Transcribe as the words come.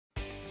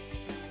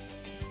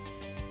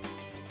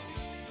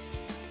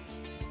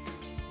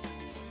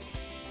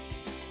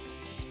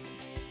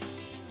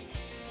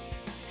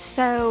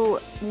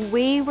So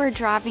we were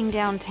driving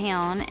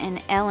downtown,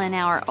 and Ellen,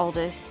 our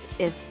oldest,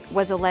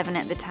 was 11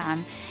 at the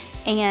time,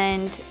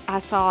 and I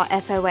saw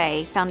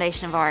FOA,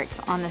 Foundation of Arts,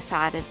 on the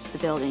side of the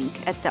building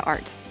at the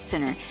Arts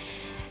Center.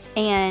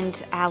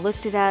 And I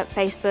looked it up,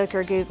 Facebook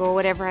or Google,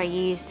 whatever I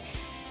used,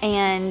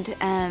 and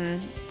I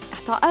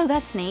thought, oh,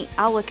 that's neat.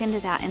 I'll look into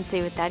that and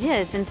see what that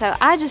is. And so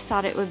I just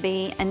thought it would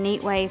be a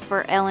neat way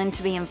for Ellen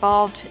to be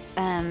involved.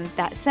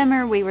 That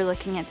summer we were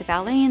looking at the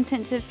ballet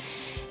intensive,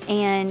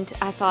 and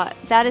I thought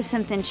that is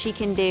something she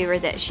can do or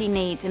that she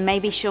needs, and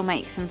maybe she'll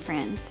make some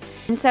friends.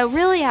 And so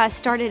really I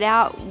started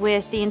out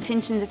with the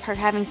intentions of her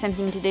having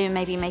something to do and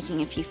maybe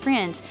making a few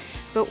friends.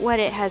 But what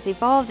it has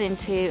evolved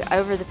into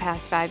over the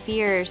past 5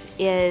 years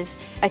is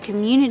a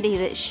community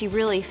that she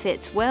really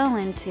fits well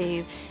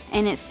into,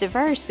 and it's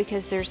diverse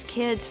because there's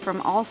kids from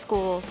all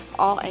schools,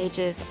 all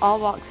ages, all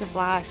walks of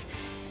life,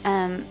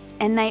 and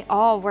they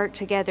all work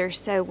together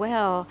so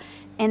well,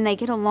 and they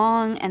get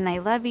along and they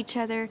love each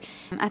other.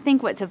 I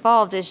think what's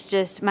evolved is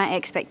just my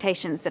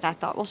expectations that I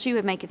thought, well, she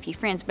would make a few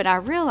friends, but I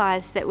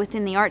realized that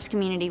within the arts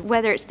community,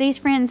 whether it's these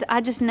friends, I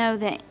just know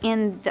that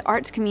in the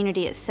arts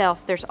community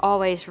itself, there's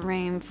always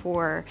room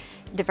for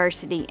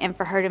diversity and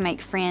for her to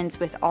make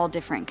friends with all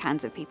different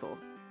kinds of people.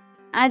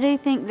 I do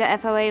think the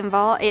FOA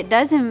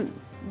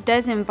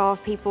does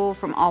involve people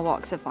from all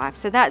walks of life.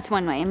 So that's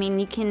one way. I mean,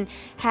 you can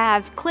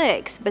have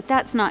cliques, but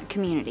that's not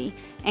community.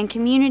 And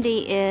community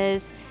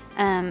is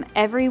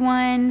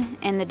everyone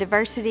and the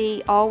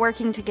diversity all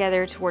working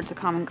together towards a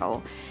common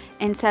goal.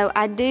 And so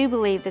I do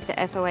believe that the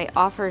FOA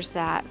offers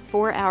that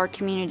for our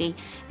community,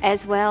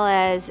 as well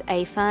as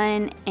a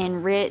fun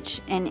and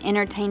rich and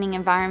entertaining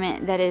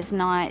environment that is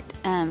not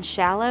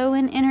shallow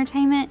in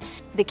entertainment.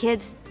 The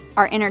kids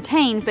are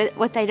entertained, but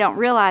what they don't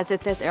realize is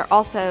that they're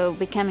also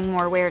becoming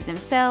more aware of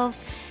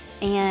themselves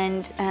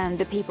and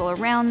the people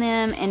around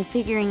them, and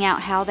figuring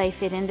out how they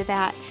fit into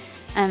that.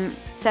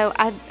 So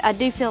I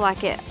do feel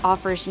like it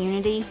offers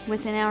unity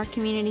within our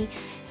community,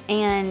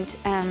 and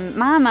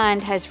my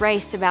mind has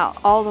raced about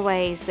all the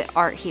ways that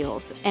art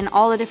heals and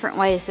all the different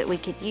ways that we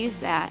could use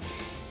that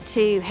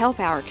to help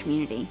our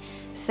community.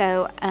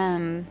 So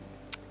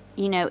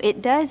you know,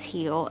 it does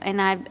heal,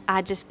 and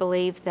I just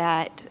believe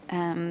that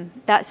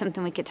that's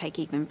something we could take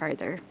even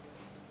further.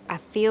 I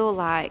feel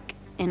like,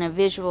 in a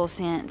visual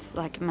sense,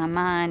 like in my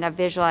mind, I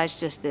visualize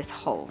just this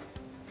whole.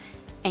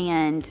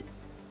 And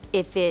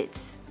if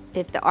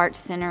the Arts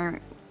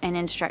Center and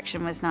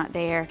instruction was not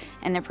there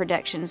and the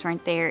productions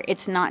weren't there,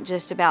 it's not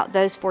just about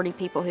those 40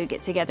 people who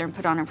get together and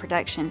put on a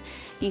production.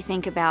 You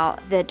think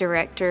about the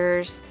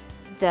directors,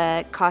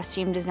 the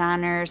costume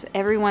designers,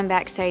 everyone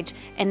backstage,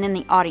 and then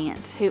the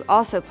audience, who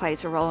also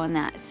plays a role in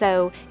that.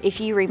 So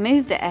if you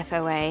remove the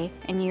FOA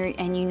and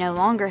you no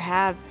longer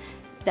have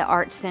the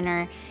Arts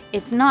Center,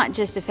 it's not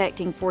just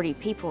affecting 40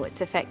 people, it's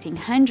affecting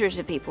hundreds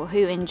of people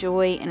who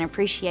enjoy and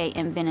appreciate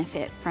and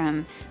benefit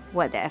from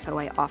what the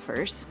FOA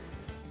offers.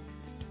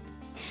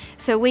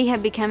 So we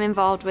have become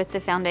involved with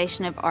the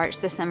Foundation of Arts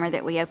the summer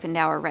that we opened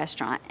our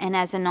restaurant. And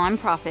as a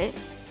nonprofit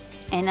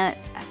and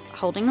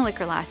holding a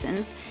liquor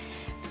license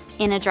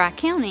in a dry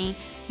county,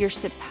 you're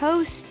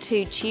supposed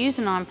to choose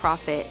a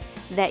nonprofit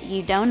that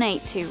you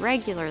donate to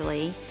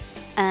regularly.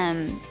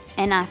 And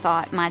I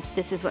thought,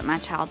 this is what my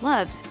child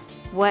loves.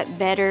 What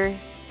better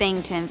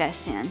thing to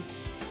invest in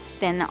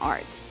than the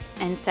arts?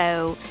 And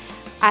so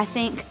I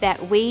think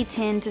that we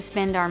tend to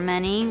spend our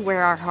money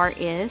where our heart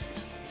is,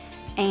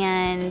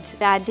 and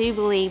I do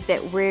believe that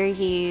where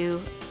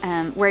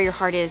your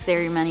heart is,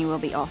 there your money will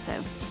be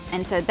also.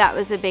 And so that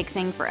was a big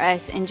thing for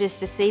us, and just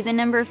to see the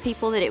number of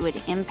people that it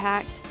would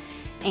impact,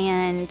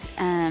 and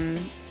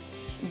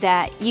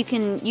that you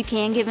can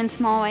give in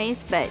small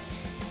ways, but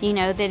you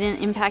know, that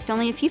didn't impact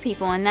only a few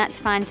people, and that's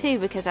fine too,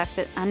 because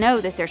I know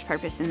that there's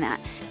purpose in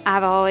that.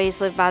 I've always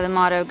lived by the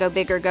motto, go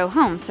big or go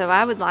home, so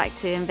I would like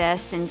to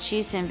invest and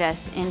choose to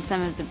invest in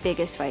some of the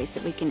biggest ways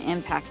that we can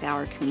impact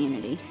our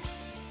community.